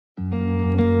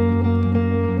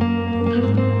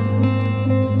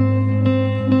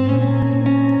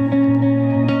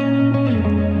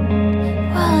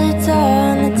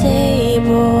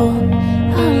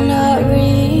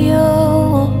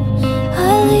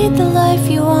the life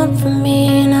you want from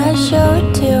me, and I show it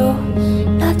too.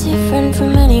 Not different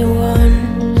from anyone,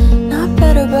 not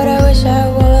better, but I wish I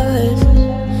was.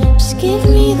 Just give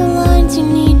me the lines you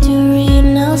need to read,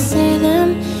 and I'll say them.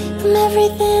 From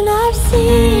everything I've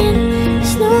seen,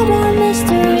 there's no more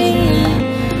mystery.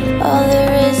 All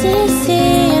there is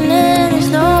seeing, and there's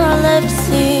no more left to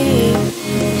see.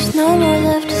 There's no more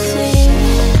left to see.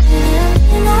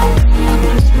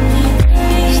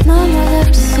 There's no more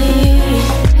left to see.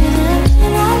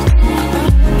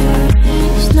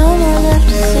 There's no more left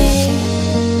to see.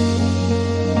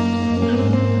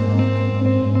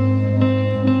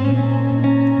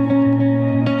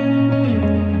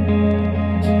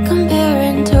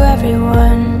 Comparing to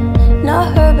everyone, not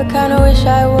her, but kinda wish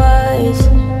I was.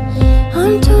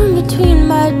 I'm torn between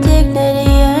my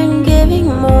dignity and giving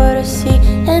more to see,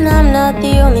 and I'm not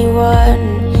the only one,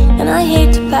 and I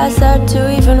hate to pass out to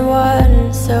even one.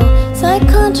 So as I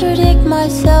contradict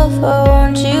myself, oh,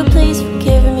 won't you please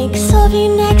forgive me, 'cause I'll be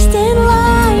next in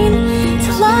line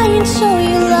to lie and show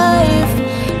you life.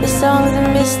 The songs that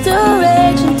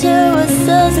misdirect until it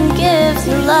sells and gives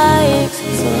you life.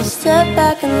 So I'll step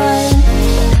back in line.